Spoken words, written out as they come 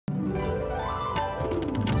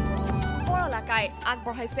থাকাই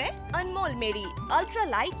আগবঢ়াইছে Anmol Marie ultra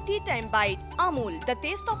light tea time bite Amul the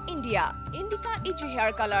taste of India Indica easy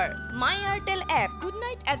hair colour my Airtel app good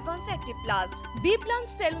night advance active plus B plan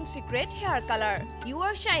salon secret hair colour U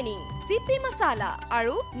R শ্বাইনিং চিপি মাছালা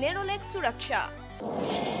আৰু নেৰলেক সুৰক্ষা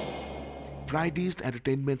Friday's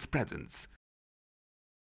Entertainment's presence.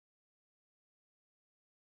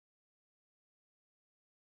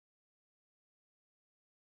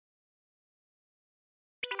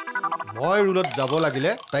 মই ৰুলত যাব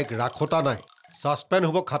লাগিলে তাইক ৰাখতা নাই suspend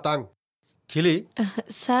হ'ব খাটাং খিলি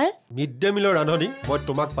sir mid day মিলৰ ৰান্ধনি মই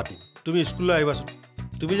তোমাক পাতিম তুমি স্কুললৈ আহিবাচোন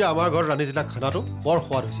তুমি যে আমাৰ ঘৰত ৰান্ধিছিলা খানাটো বৰ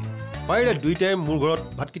সোৱাদ হৈছে পাৰিলে দুই টাইম মোৰ ঘৰত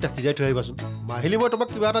ভাতকেইটা সিজাই থৈ আহিবাচোন মাহিলি মই তোমাক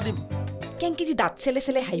কিবা এটা দিম কেংকি যি দাঁত চেলে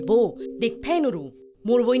চেলে হাইব দেখফাই নৰো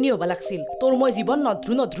মোৰ বইনি হ'ব লাগছিল তোৰ মই জীৱন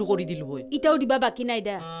নদ্ৰু কৰি দিলো হয় ইটাও দিবা বাকি নাই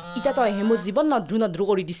দা ইটা তই হে মোৰ জীৱন নদ্ৰু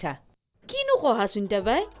কৰি দিছা কিনো কহা চিন্তা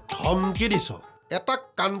বাই ধমকি দিছ এটা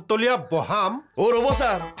কান্তলীয়া বহাম ও ৰব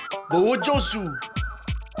ছাৰ বহুত জৌচু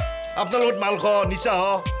আপোনাৰ লগত মালখ নিচা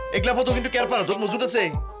একলা ফটো কিন্তু কেয়াৰ পাৰ হাতত মজুত আছে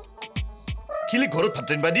খিলি ঘৰত ভাত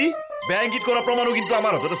ৰান্ধিবা দি বেয়া ইংগিত কৰা প্ৰমাণো কিন্তু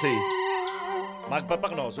আমাৰ হাতত আছে মাক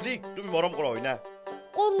বাপাক নহচলি তুমি মৰম কৰা হয় না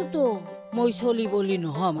কৰোতো মই চলি বলি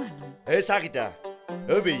নহয় মানুহ এই চাকিটা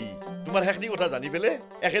ঐ বেই তোমাৰ হেখনি কথা জানি পেলে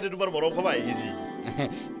এখেতে তোমাৰ মৰম খবা আহিছি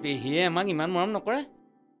পেহীয়ে আমাক ইমান মৰম নকৰে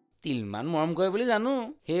তিলমান মৰম কৰে বুলি জানো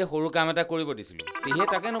সেই সৰু কাম এটা কৰিব দিছিলো পেহীয়ে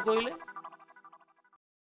তাকে নকৰিলে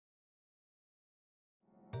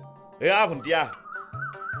এয়া ভন্টিয়া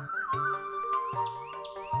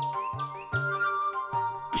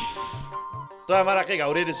তই আমাৰ আকে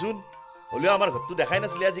গাঁৱৰে দেচোন হলেও আমাৰ ঘৰটো দেখাই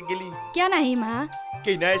নাছিলি আজি গেলি কিয় নাহি মা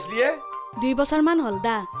কেইনা আছিলিয়ে 2 বছৰমান হ'ল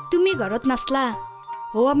দা তুমি ঘৰত নাছলা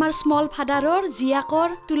ও আমাৰ স্মল ফাদাৰৰ জিয়াকৰ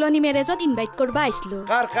তুলনি মেৰেজত ইনভাইট কৰবা আইছলো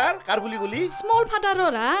কাৰ কাৰ কাৰ বুলি গলি স্মল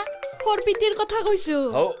ফাদাৰৰ খৰপিতিৰ কথা কৈছো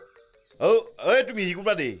ঐ তুমি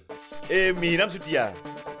হিকুমা দে এ Mihiram Chutia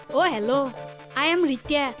hello' I am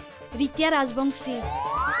ৰিতিয়া Rajbongshi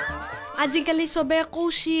আজিকালি চবে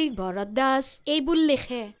কৌশিক ভৰত দাস এইবোৰ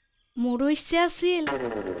লিখে মোৰো ইচ্ছা আছিল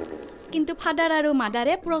কিন্তু ফাদাৰ আৰু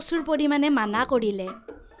মাদাৰে প্ৰচুৰ পৰিমাণে মানা কৰিলে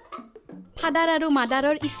ফাদাৰ আৰু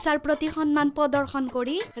মাদাৰৰ ইচ্ছাৰ প্ৰতি সন্মান প্ৰদৰ্শন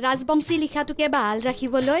কৰি ৰাজবংশী লিখাটোকে বাহাল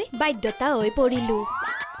ৰাখিবলৈ বাধ্যতা হৈ পৰিলো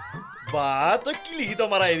বা তই কি লিখিত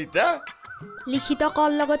মাৰা এৰিতা লিখিত কৰ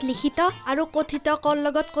লগত লিখিত আৰু কথিত কৰ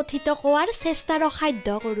লগত কথিত কোৱাৰ চেষ্টাৰ সাধ্য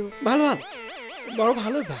কৰো ভাল বৰ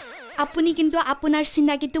ভাল বা আপুনি কিন্তু আপোনাৰ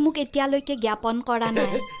চিনাকিটো মোক এতিয়ালৈকে জ্ঞাপন কৰা নাই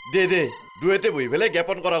দে দুয়েতে বহি পেলাই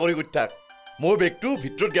জ্ঞাপন কৰা কৰি গৈ থাক মই বেগটো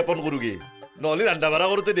ভিতৰত জ্ঞাপন কৰোগে নহলে ৰান্ধা বাঢ়া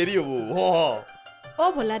কৰোতে দেৰি হ'ব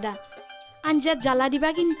ভোলাদা আঞ্জাত জ্বালা দিবা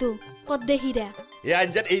কিন্তু কদ্দেহীৰা এই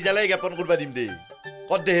আঞ্জাত এই জ্বালাই জ্ঞাপন কৰবা দিম দেই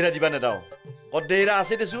কদ্দেহীৰা দিবা নেদাও কদ্দেহীৰা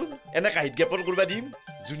আছে দেচোন এনে কাহিত জ্ঞাপন কৰবা দিম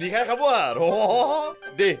জুনি খাই খাব আৰু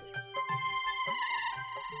দে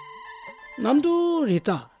নামটো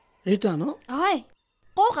ৰীতা ন হয়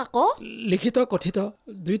কওক আকৌ লিখিত কথিত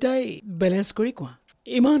দুইটাই বেলেঞ্চ কৰি কোৱা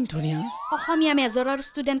ইমান ধুনীয়া অসমীয়া মেজৰৰ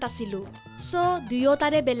ষ্টুডেণ্ট আছিলোঁ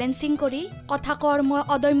দুয়োটাৰে বেলেঞ্চিং কৰি কথা কোৱাৰ মই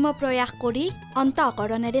অদম্য প্ৰয়াস কৰি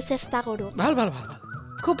অন্তঃকৰণেৰে চেষ্টা কৰোঁ ভাল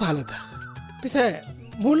খুব ভাল অভ্যাস পিছে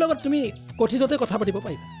মোৰ লগত তুমি কথিততে কথা পাতিব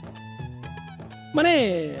পাৰিবা মানে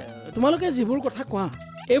তোমালোকে যিবোৰ কথা কোৱা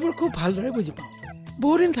এইবোৰ খুব ভালদৰে বুজি পাওঁ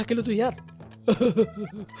বহুত দিন থাকিলোতো ইয়াত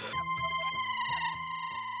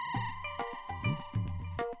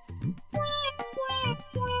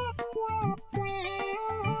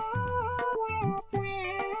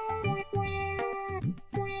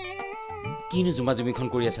কিনো জুমাজুমিখন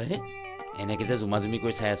কৰি আছা হে এনেকে যে জুমাজুমি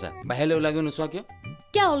কৰি চাই আছা বাহিৰলৈ ওলাগৈ নোচোৱা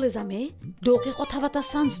কিয় ওলে যামে দৌকে কথা পাতা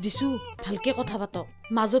চান্স দিছো ভালকে কথা পাতক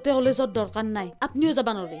মাজতে কলেজত দৰকাৰ নাই আপনিও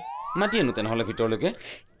যাবা নৰে মাতি আনো তেনেহ'লে ভিতৰলৈকে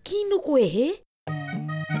কিনো কয় হে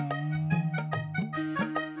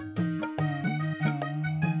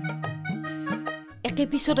একে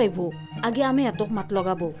পিছত আহিব আগে আমি হাতক মাত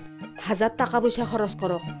লগাব 1000 টকা পইচা খৰচ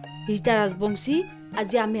কৰক ৰীতা ৰাজবংশী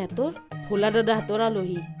আজি আমি হাতৰ ভোলা দাদা হাতৰ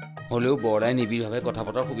আলহী হলেও বৰাই নিবিড়ভাৱে কথা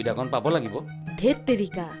পতাৰ সুবিধাকণ পাব লাগিব ধেত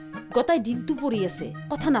তেৰিকা গতাই দিনটো পৰি আছে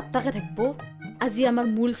কথা নাপতাকে থাকিব আজি আমাৰ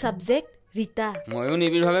মূল সাবজেক্ট ৰীতা ময়ো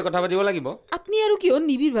নিবিড়ভাৱে কথা পাতিব লাগিব আপনি আৰু কিয়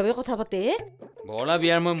নিবিড়ভাৱে কথা পাতে বৰলা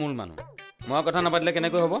বিয়াৰ মই মূল মানুহ মই কথা নাপাতিলে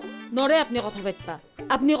কেনেকৈ হ'ব নৰে আপনি কথা পাতিবা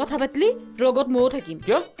আপনি কথা পাতিলি ৰোগত ময়ো থাকিম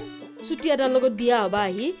কিয় চুটিয়াদাৰ লগত বিয়া হবা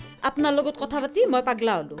আহি আপোনাৰ লগত কথা পাতি মই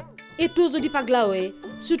পাগলা হলো এইটো যদি পাগলা হয়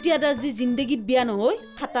চুটিয়াদাৰ যি জিন্দগীত বিয়া নহয়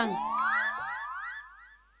খাটাং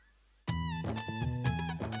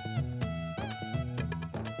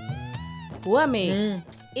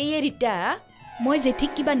এই ৰীতা মই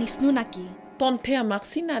জেঠিক কিবা নিচনো নাকি তন্থে আমাক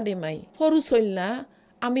চিনা দে মাই সৰু চইল না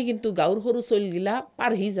আমি কিন্তু গাঁৱৰ সৰু চইল গিলা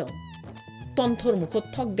পাৰহি যাওঁ তন্থৰ মুখত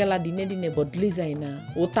ঠগ গেলা দিনে দিনে বদলি যায় না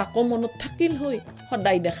ও তাকো মনত থাকিল হৈ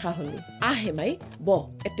সদায় দেখা হলি আহে মাই ব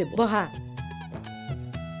এতে বহা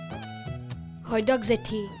হয় দক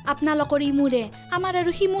জেঠি আপোনালোকৰ ইমূৰে আমাৰ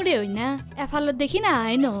আৰু সিমূৰে হয় না এফালত দেখি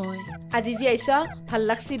নাহাই নহয় আজি যি আইছ ভাল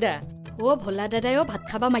লাগছি দা ভোলা দাদাইও ভাত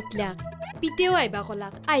খাবা মাতলাক পিতেও আহিবা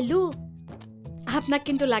কলাক আহিলো আপোনাক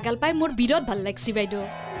কিন্তু লাগাল পাই মোৰ বিৰাট ভাল লাগছি বাইদেউ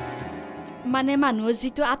মানে মানুহৰ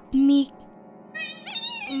যিটো আত্মিক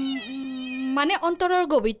মানে অন্তৰৰ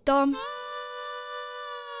গভীৰতম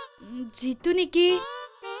যিটো নেকি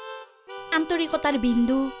আন্তৰিকতাৰ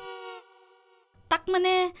বিন্দু তাক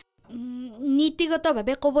মানে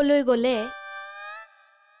নীতিগতভাৱে ক'বলৈ গ'লে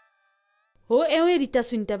এওঁৱে ৰীতা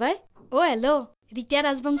সুনিতা বাই হেল্ল' ৰীতা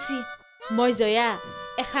ৰাজবংশী মই জয়া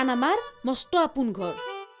এখন আমাৰ মস্ত আপোন ঘৰ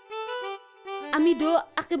আমি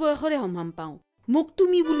আকে বয়সৰে হম পাওঁ মোক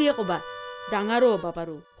তুমি বুলিয়ে ক'বা ডাঙৰো হ'ব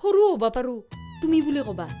পাৰো সৰুও হ'ব পাৰো তুমি বুলি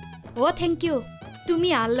ক'বা থেংক ইউ তুমি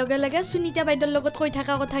আহাৰ লগে লগে সুনিতা বাইদেউৰ লগত কৈ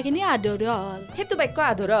থকা কথাখিনি আধৰুৱা হ'ল সেইটো বাক্য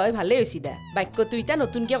আধৰুৱা হয় ভালেই হৈছে দা বাক্যটো এতিয়া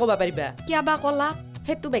নতুনকে ক'ব পাৰিবা কিয়াবা ক'লা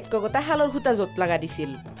সেইটো বাক্য গতা শালৰ সূতা য'ত লগা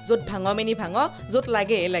দিছিল য'ত ভাঙ মেনি ভাঙ য'ত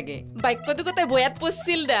লাগেহে লাগে বাক্যটো গতাই বয়াত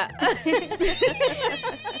পচছিল দা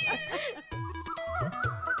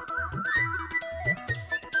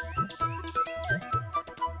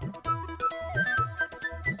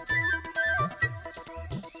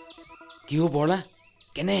কি ও বৰলা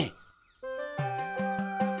কেনে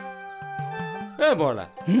বৰলা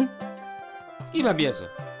কি ভাবি আছ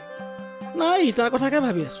নাই ৰীতাৰ কথাকে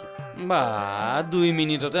ভাবি আছো বা 2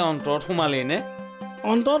 মিনিটতে অন্তৰত সোমালেই নে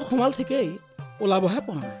অন্তৰত সোমাল ঠিকেই ওলাবহে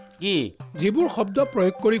পৰা নাই কি যিবোৰ শব্দ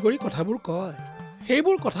প্ৰয়োগ কৰি কৰি কথাবোৰ কয়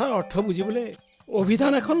সেইবোৰ কথাৰ অৰ্থ বুজিবলৈ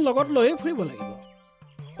অভিধান এখন লগত লৈয়ে ফুৰিব লাগিব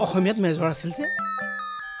অসমীয়াত মেজৰ আছিল যে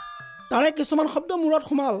তাৰে কিছুমান শব্দ মূৰত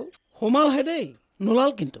সোমালহে দেই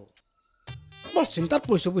নোলাল কিন্তু বৰ চিন্তাত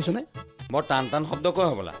পৰিছোনে বৰ টান টান শব্দ কয়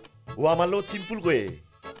হ'বলা আমাৰ লগত চিম্পুল কৈয়ে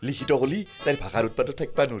লিখিত কলি তাইৰ ভাষাৰ উৎপাদত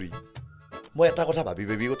থাকিবা নোৱাৰি মই এটা কথা ভাবি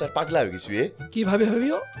ভাবি তাইৰ পাগলা হৈ গৈছো কি ভাবি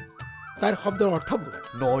তাইৰ শব্দৰ অৰ্থবোৰ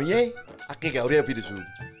নহয়ে আকে গাঁৱৰে আপি দিছো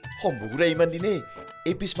সম্ভগুৰা ইমান দিনে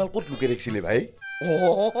এই পিছমাল ক'ত লুকে ৰাখিছিলে ভাই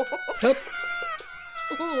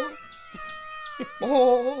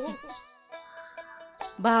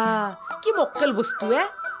বা কি মক্কেল বস্তু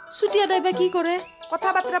চুতীয়া দাইবা কি কৰে কথা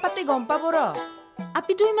বাতৰা পাতি গম পাব ৰ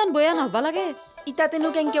আপিটো ইমান বয়া নহবা লাগে ইতা তেনো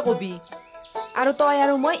কেংকে কবি আৰু তই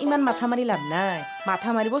আৰু মই ইমান মাথা মাৰি লাভ নাই মাথা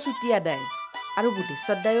মাৰিব চুতীয়া দাই আৰু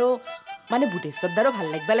বুধেশ্বৰ দায়ো মানে বুধেশ্বৰ দাৰো ভাল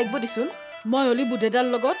লাগব দিছোন মই হলি বুধেদাৰ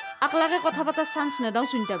লগত আকলাকে কথা পাতাৰ চান্স নেদাও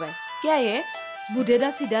সুনিতা বাই কিয় বুধেদা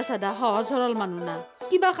চিধা চাধা সহজ সৰল মানুহ না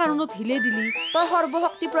কিবা কাৰণত হিলে দিলি তই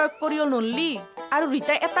সৰ্বশক্তি প্ৰয়োগ কৰিও নললি আৰু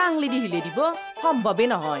ৰীতাই এটা আঙলি দি হিলে দিব সম্ভৱে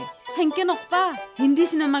নহয় হেংকে নকপা হিন্দী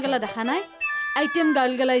চিনেমা গেলা দেখা নাই আইটেম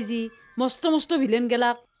গাল গেলাই যি মস্ত মস্ত ভিলেন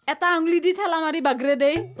গেলাক এটা আঙুলি দি ঠেলা মাৰি বাগৰে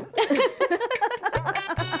দেই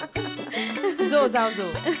যাও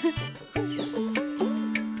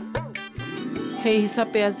সেই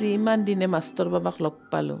হিচাপে আজি ইমান দিনে মাষ্টৰ বাবাক লগ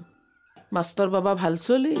পালো মাষ্টৰ বাবা ভাল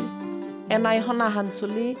চলি এনাই সনাহান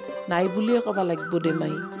চলি নাই বুলিয়ে ক'ব লাগিব দে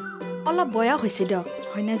মাই অলপ বয়স হৈছে দিয়ক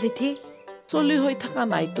হয় না জেঠি চলি হৈ থকা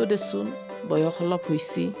নাইতো দেচোন বয়স অলপ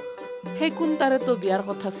হৈছি সেই কোনটাৰেতো বিয়াৰ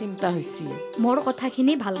কথা চিন্তা হৈছি মোৰ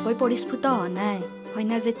কথাখিনি ভালকৈ পৰিস্ফুট হোৱা নাই হয়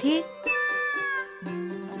না জেঠি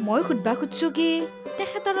মই সুধবা খুজিছো কি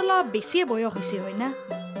তেখেতৰ অলপ বেছিয়ে বয়স হৈছে হয় না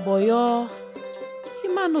বয়স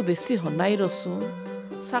সিমানো বেছি হনাই ৰচোন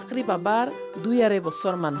চাকৰি পাবাৰ 2-2.5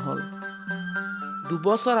 বছৰমান হ'ল 2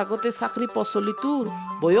 বছৰ আগতে চাকৰি পচলিটোৰ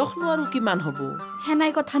বয়সনো আৰু কিমান হ'ব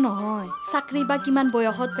হেনাই কথা নহয় চাকৰি বা কিমান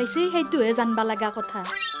বয়সত পাইছে সেইটোহে জানবা লগা কথা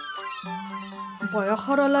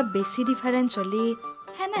বয়সৰ অলপ বেছি ডিফাৰেঞ্চ হলি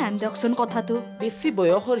হেনে দিয়কচোন কথাটো বেছি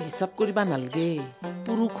বয়সৰ হিচাপ কৰিবা নালগে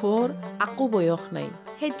পুৰুষৰ আকো বয়স নাই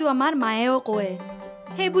সেইটো আমাৰ মায়েও কয়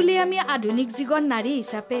সেইবুলি আমি আধুনিক যুগৰ নাৰী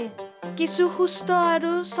হিচাপে কিছু সুস্থ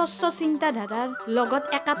আৰু স্বচ্ছ চিন্তাধাৰাৰ লগত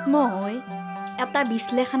একাত্ম হৈ এটা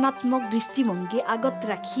বিশ্লেষণাত্মক দৃষ্টিভংগী আগত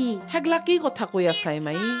ৰাখি হেগলা কি কথা কৈ আছাই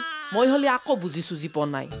মাই মই হলে আকৌ বুজি চুজি পোৱা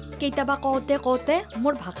নাই কেইটাবা কওঁতে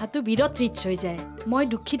মোৰ ভাষাটো বিৰত ৰিচ হৈ যায় মই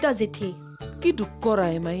দুখিত জেঠি কি দুখ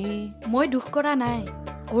কৰাই মাই মই দুখ কৰা নাই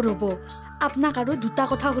ৰ'ব আপোনাক আৰু 2টা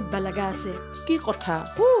কথা সুধবা লগা আছে কি কথা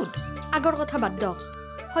সুধ আগৰ কথা বাদ দিয়ক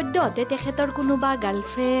সদ্যহতে তেখেতৰ কোনোবা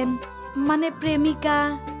গাৰ্লফ্ৰেণ্ড মানে প্ৰেমিকা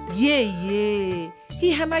ইয়ে সি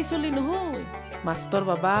হেনাই চলি নহয় মাষ্টৰ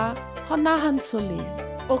বাবা সনাহান চলি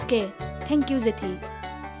অ'কে থেংক ইউ জেঠি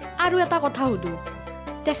আৰু এটা কথা সুধো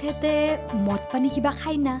তেখেতে মদ পানী কিবা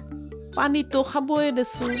খাই না পানীটো খাবই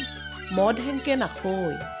দেচোন মদ হেংকে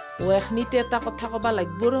নাখয় এখনিতে এটা কথা কবা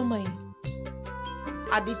লাগিব ৰ মাই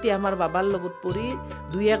আদিতে আমাৰ বাবাৰ লগত পৰি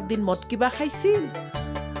 2-1 দিন মদ কিবা খাইছিল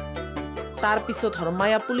তাৰ পিছত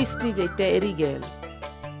হৰমায়া পুলিচ নি যেতিয়া এৰি গেল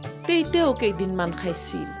তেতিয়াও কেইদিনমান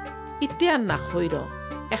খাইছিল এতিয়া নাখৈ ৰ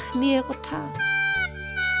এখনিয়ে কথা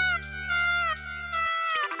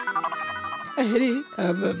হেৰি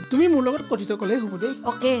তুমি মোৰ লগত কথিত ক'লেই হ'ব দেই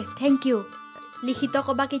অ'কে থেংক ইউ লিখিত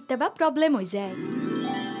ক'বা কেতিয়াবা প্ৰব্লেম হৈ যায়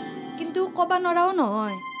কিন্তু ক'বা নৰাও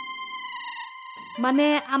নহয় মানে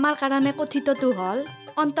আমাৰ কাৰণে কথিতটো হ'ল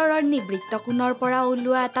অন্তৰৰ নিবৃত্ত কোণৰ পৰা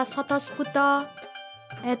ওলোৱা এটা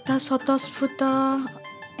স্বতঃস্ফূৰ্ত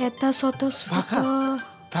ভাষা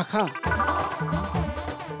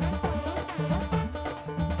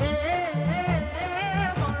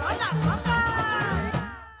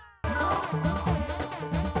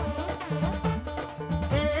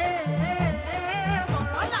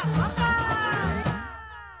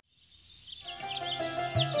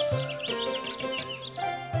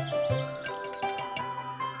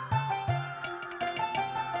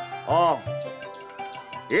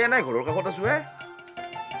নাই ঘৰৰ কাষত আছো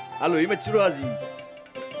আলহী মাতিছো আজি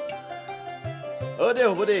দে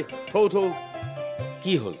হ'ব দে থৌ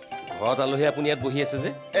কি হ'ল ঘৰত আলহী আপুনি ইয়াত বহি আছে যে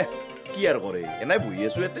কি আৰু কৰে এনাই বহি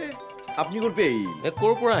আছো ইয়াতে আপুনি ক'ৰ আহিল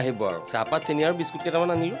ক'ৰ পৰা আহিব আৰু চাহপাত চেনি আৰু বিস্কুট কেইটামান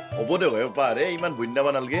আনিলো হ'ব দে হয় পাৰে ইমান বন্যাব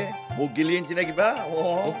নালাগে মোক গেলি আনিছি না কিবা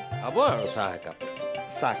খাব আৰু চাহ একাপ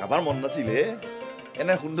চাহ খাবাৰ মন নাছিলে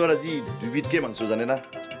এনে সুন্দৰ আজি দুবিধকে মাংস জানে না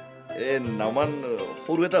নামান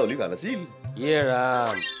সৰু এটা হ'লে ভাল আছিল ইয়ে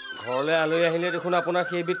ৰাম ঘৰলৈ আলহী আহিলে দেখোন আপোনাৰ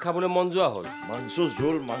সেইবিধ খাবলৈ মন যোৱা হ'ল মাংস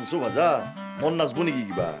জোল মাংস ভাজা মন নাচব নেকি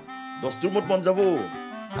কিবা 10 টোৰ মত মন যাব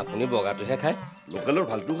আপুনি বগাটোহে খায় লোকেলৰ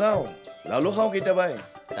ভালটো খাওঁ লালো খাওঁ কেতিয়াবাই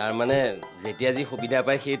তাৰমানে যেতিয়া যি সুবিধা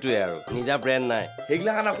পায় সেইটোৱে আৰু নিজা ব্ৰেণ্ড নাই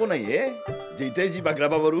সেইগিলা খান আকৌ নাই যেতিয়াই যি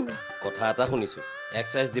বাগৰাব পাৰো কথা এটা শুনিছোঁ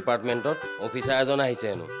এক্সাইজ ডিপাৰ্টমেণ্টত অফিচাৰ এজন আহিছে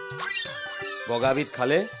হেনো বগাবিধ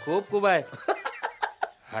খালে খুব কোবাই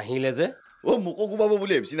হাঁহিলে যে মোকো কোবাব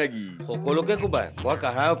বুলি ভাবিছি নাকি সকলোকে কোবাই বৰ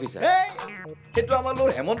কাঢ়া অফিচাৰ সেইটো আমাৰ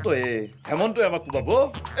লগৰ হেমন্তই আমাক কোবাব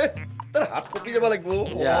তাৰ হাত কপি যাব লাগিব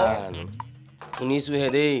জানো শুনিছোহে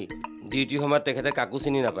দেই ডিউটি সময়ত তেখেতে কাকো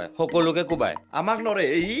চিনি নাপায় সকলোকে কোবাই আমাক নৰে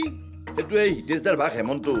সেইটো হিতেশদাৰ ভাগ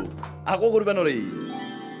হেমন্ত আকৌ কৰিব নৰে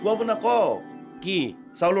কোৱাব না কওক কি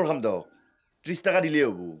চাউলৰ খাম দক 30 টকা দিলেই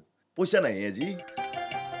হ'ব পইচা নাই আজি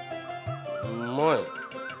মই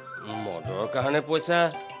মদৰ কাৰণে পইচা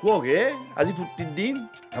কওক আজি ফুৰ্তিৰ দিন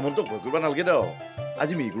হেমন্তক ভয় কৰিব নালাগে দক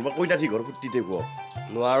আজি মিহিকুৰমা কইনা ঠিক ঘৰ ফুৰ্তিতে কওক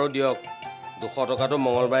নোৱাৰো দিয়ক 200 টকাটো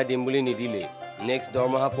মঙলবাৰে দিম বুলি নিদিলেই নেক্সট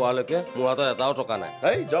দৰমহা পোৱালৈকে মোৰ হাতত এটাও টকা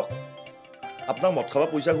নাই যাওক আপোনাক মদ খাব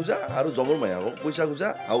পইচা খোজা আৰু জমৰ মায়াকক পইচা খোজা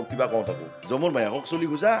আৰু কিবা কওঁ তাকো জমৰ মায়াকক চলি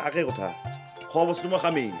খোজা একে কথা খোৱা বস্তু মই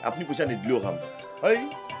খামেই আপুনি পইচা নিদিলেও খাম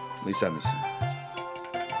মিছা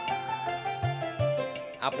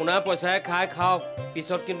আপোনাৰ পইচাই খাই খাওক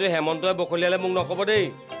পিছত কিন্তু হেমন্তই বখলিয়ালে মোক নক'ব দেই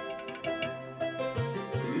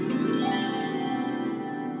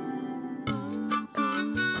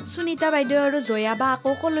সুনীতা বাইদেউ আৰু জয়া বা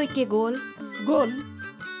আকৌ কলৈকে গ'ল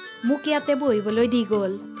মোক ইয়াতে বহিবলৈ দি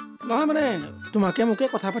গ'ল নহয় মানে তোমাকে মোকে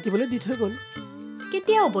কথা পাতিবলৈ দি থৈ গ'ল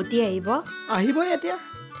কেতিয়া উভতি আহিবই এতিয়া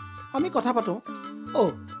আমি কথা পাতোঁ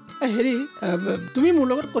হেৰি তুমি মোৰ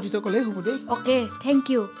লগত কথিত ক'লেই হ'ব দেই অ'কে থেংক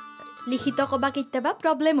ইউ লিখিত ক'বা কেতিয়াবা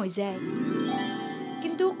প্ৰব্লেম হৈ যায়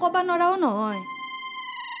কিন্তু ক'বা নৰাও নহয়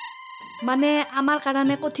মানে আমাৰ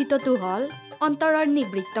কাৰণে কথিতটো হ'ল অন্তৰৰ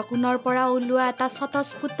নিবৃত্ত কোণৰ পৰা ওলোৱা এটা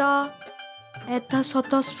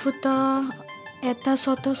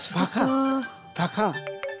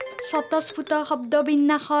স্বতঃস্ফূৰ্ত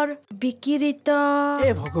শব্দবিন্যাসৰ বিকিৰিত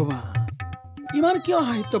ভগৱান ইমান কিয়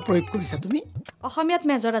সাহিত্য প্ৰয়োগ কৰিছা তুমি অসমীয়াত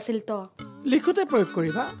মেজৰ আছিল তো লিখোতে প্ৰয়োগ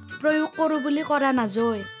কৰিবা প্ৰয়োগ কৰোঁ বুলি কৰা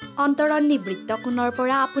নাযায় অন্তৰৰ নিবৃত্ত কোণৰ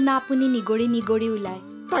পৰা আপোনা আপুনি নিগৰি নিগৰি ওলায়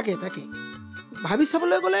তাকে ভাবি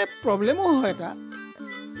চাবলৈ গ'লে প্ৰব্লেমো হয় এটা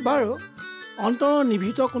বাৰু অন্তৰৰ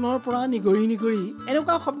নিভৃত কোণৰ পৰা নিগৰি নিগৰি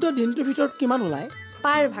এনেকুৱা শব্দ দিনটোৰ ভিতৰত কিমান ওলায়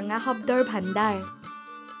পাৰ ভাঙা শব্দৰ ভাণ্ডাৰ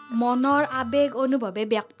মনৰ আবেগ অনুভৱে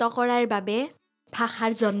ব্যক্ত কৰাৰ বাবে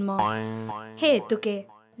ভাষাৰ জন্ম সেইহেতুকে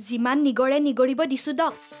যিমান নিগৰে নিগৰিব দিছোঁ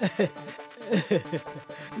দক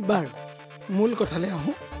বাৰু মূল কথালৈ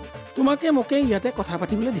আহোঁ তোমাকে মোকে ইয়াতে কথা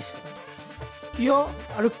পাতিবলৈ দিছে কিয়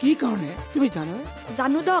আৰু কি কাৰণে তুমি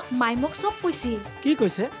জানো দক মাই মোক চব কি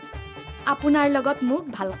কৈছে আপোনাৰ লগত মোক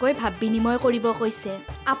ভালকৈ ভাৱ বিনিময় কৰিব কৈছে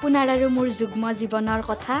আপোনাৰ আৰু মোৰ যুগ্ম জীৱনৰ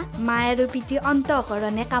কথা মায় আৰু পিতৃ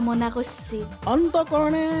অন্তঃকৰণে কামনা কৰিছে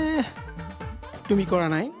অন্তঃকৰণে তুমি কৰা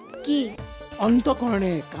নাই কি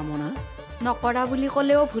অন্তঃকৰণে কামনা নকৰা বুলি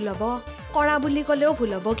ক'লেও ভুল হ'ব কৰা বুলি ক'লেও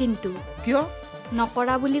ভুল হ'ব কিন্তু কিয়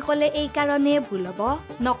নকৰা বুলি ক'লে এই কাৰণেই ভুল হ'ব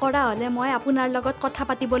নকৰা হ'লে মই আপোনাৰ লগত কথা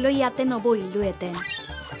পাতিবলৈ ইয়াতে নবহিলোহেঁতেন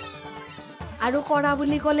আৰু কৰা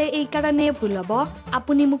বুলি ক'লে এই কাৰণে ভুল হ'ব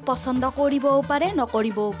আপুনি মোক পছন্দ কৰিবও পাৰে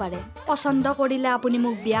নকৰিবও পাৰে পছন্দ কৰিলে আপুনি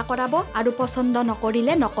মোক বিয়া কৰাব আৰু পছন্দ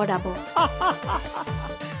নকৰিলে নকৰাব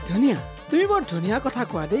ধুনীয়া তুমি বৰ ধুনীয়া কথা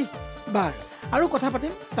কোৱা দেই বাৰ আৰু কথা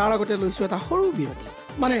পাতিম তাৰ আগতে লৈছো এটা সৰু বিৰতি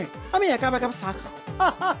মানে আমি একাপ একাপ চাহ খাওঁ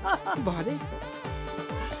বহা দেই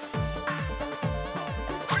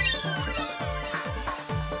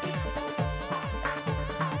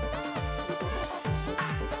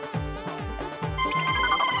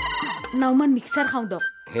নাওমান মিক্সাৰ খাওঁ দক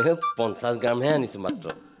 50 গ্ৰামহে আনিছো মাত্ৰ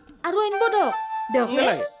আৰু আনিব দক দেখে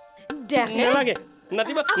দেখে নালাগে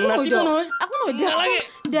নাতিবা নাতিব নহয় আকৌ নহয় দেখে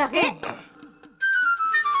দেখে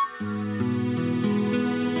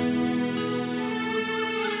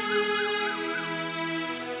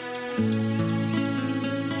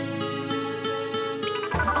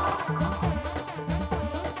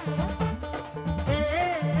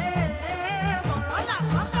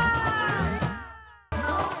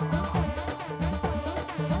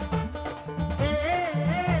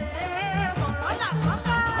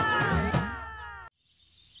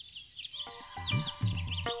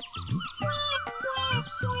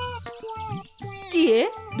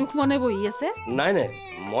দুখ মনে বহি আছে নাই নাই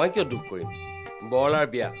মই কিয় দুখ কৰিম বৰলাৰ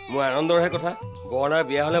বিয়া মোৰ আনন্দৰহে কথা বৰলাৰ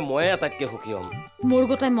বিয়া হলে মই আটাইতকৈ সুখী হ'ম মোৰ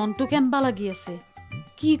গোটাই মনটো কেম্বা লাগি আছে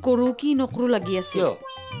কি কৰো কি নকৰো লাগি আছে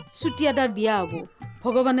চুটিয়াদাৰ বিয়া হ'ব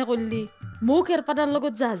ভগৱানে কল্লি মোক এৰপাদাৰ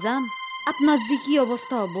লগত যাম আপোনাৰ যি কি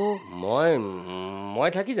অৱস্থা হ'ব মই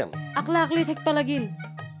থাকি যাম আকলা আকলি থাকিবা লাগিল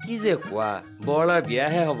কি যে কোৱা বৰলাৰ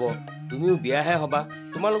বিয়াহে হ'ব তুমিও বিয়াহে হবা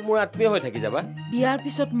তোমালোক মোৰ আত্মীয় হৈ থাকি যাবা বিয়াৰ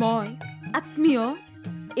পিছত মই আত্মীয়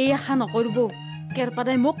এই আশা নকৰিব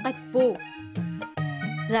কেৰপাদাই মোক কাটব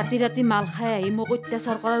ৰাতি ৰাতি মাল খাই আহি মোক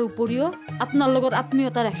অত্যাচাৰ কৰাৰ উপৰিও আপোনাৰ লগত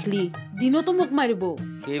আত্মীয়তা ৰাখলি দিনতো মোক মাৰিব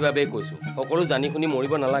সেইবাবেই কৈছো সকলো জানি শুনি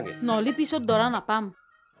মৰিব নালাগে নহ'লে পিছত দৰা নাপাম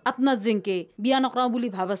আপোনাৰ যেংকে বিয়া নকৰাও বুলি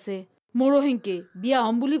ভাব আছে মোৰো হেংকে বিয়া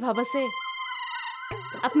হ'ম বুলি ভাব আছে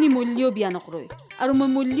আপুনি মূল্যও বিয়া নকৰয় আৰু মই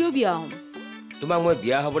মূল্যও বিয়া হ'ম তোমাক মই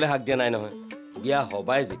বিয়া হ'বলৈ হাক দিয়া নাই নহয় বিয়া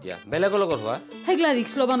হবাই যেতিয়া বেলেগৰ লগত হোৱা সেইগিলা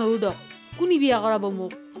ৰিক্স ল'বা নোৱাৰো দক কোনে বিয়া কৰাব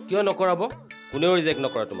মোক কিয় নকৰাব কোনেও ৰিজেক্ট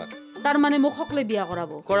নকৰে তোমাক তাৰমানে মোক সকলে বিয়া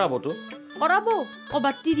কৰাবতো কৰাব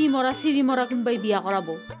ক'ৰবাত তিৰি মৰা চিৰি মৰা কোনোবাই বিয়া কৰাব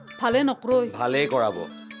ভালে নকৰয় ভালেই কৰাব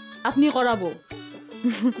আপুনি কৰাব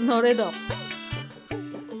নৰে দক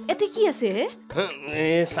এতে কি আছে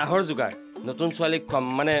চাহৰ যোগাৰ নতুন ছোৱালীক খুৱাম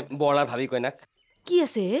মানে বৰলাৰ ভাবি কইনাক কি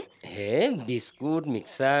আছে হে বিস্কুট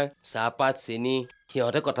মিক্সাৰ চাহপাত চেনি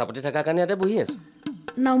সিহঁতে কথা পাতি থকাৰ কাৰণে ইয়াতে বহি আছো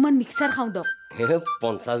নাওমান মিক্সাৰ খাওঁ দক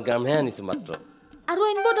 50 গ্ৰামহে আনিছো মাত্ৰ আৰু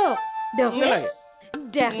আনিব দক দেখে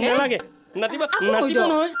দেখে নালাগে নাতিবা নাতিব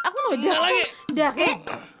নহয় আকৌ নহয় নালাগে দেখে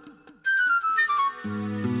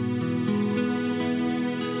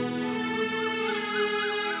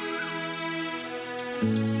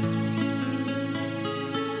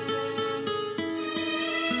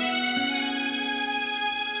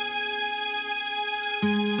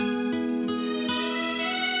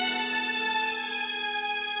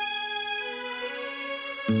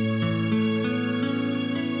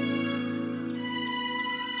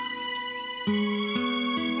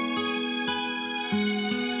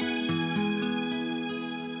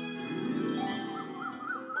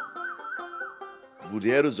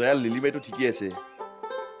বুঢ়ী আৰু জয়াল লিলিমাইটো ঠিকেই আছে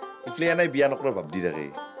ইফালে এনাই বিয়া নকৰা ভাব দি থাকে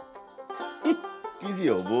কি যি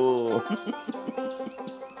হ'ব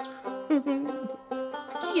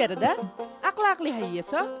কি দাদা আকলা আকলি হাঁহি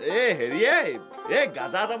আছ হেৰিয়ে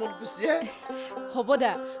গাজা এটা মন পুচিছে হ'ব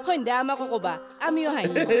দা সন্ধ্যা আমাকো ক'বা আমিও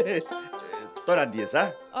হাঁহি তই ৰান্ধি আছা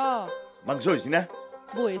মাংস হৈছে না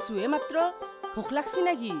বহিছোৱে মাত্ৰ ভোক লাগছি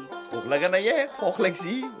নেকি ভোক লগা নাই শখ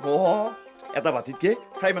লাগছি এটা বাতিতকে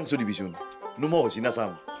ফ্ৰাই মাংস দিবিচোন নুমখ হৈছে না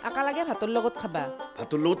চাম আকা লাগে ভাতৰ লগত খাবা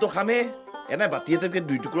ভাতৰ লগততো খামে এনে বাতি এটাকে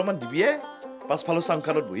 2 টুকুৰামান দিবিয়ে পাছফালৰ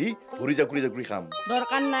চাংখানত বহি ভৰি জাকুৰি খাম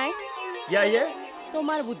দৰকাৰ নাই কিয়া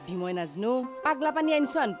তোমাৰ বুদ্ধি মই নাজনো পাগলা পানী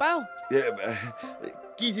আনিছো আন পাওঁ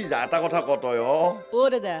কি যি যা এটা কথা কতয়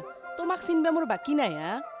দাদা তোমাক চিনবা মোৰ বাকী নাই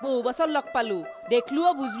বহু বছৰ লগ পালো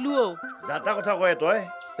দেখলোও বুজলোও যা এটা কথা কয়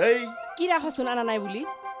তই কি ৰাখচোন আনা নাই বুলি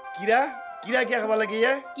কিৰা কিয়া খাব লাগে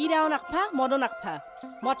কিৰাও নাকফা মদো নাকফা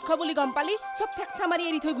মদ খোৱা বুলি গম পালি চব ঠেকচা মাৰি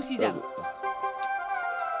এৰি থৈ গুচি যাম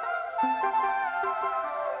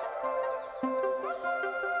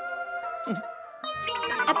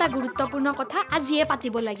এটা গুৰুত্বপূৰ্ণ কথা আজিয়ে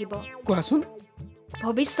পাতিব লাগিব কোৱাচোন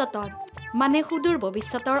ভৱিষ্যতৰ মানে সুদূৰ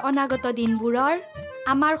ভৱিষ্যতৰ অনাগত দিনবোৰৰ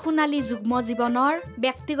আমাৰ সোণালী যুগ্ম জীৱনৰ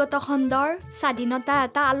ব্যক্তিগত খণ্ডৰ স্বাধীনতা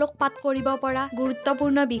এটা আলোকপাত কৰিব পৰা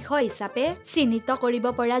গুৰুত্বপূৰ্ণ বিষয় হিচাপে চিহ্নিত কৰিব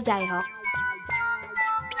পৰা যায় হওক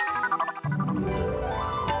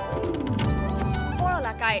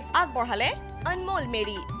বৰলাকাই আগবঢ়ালে Anmol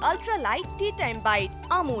Mary Ultra Light Tea Time Bite,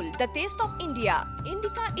 Amul, the taste of India,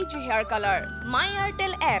 Indica EG Hair Color, My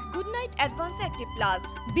Airtel app, Good Night Advance Active Plus,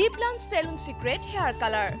 B-Blunt Salon Secret Hair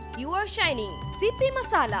Color, You Are Shining, CP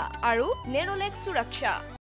Masala, Aru Nerolac Suraksha.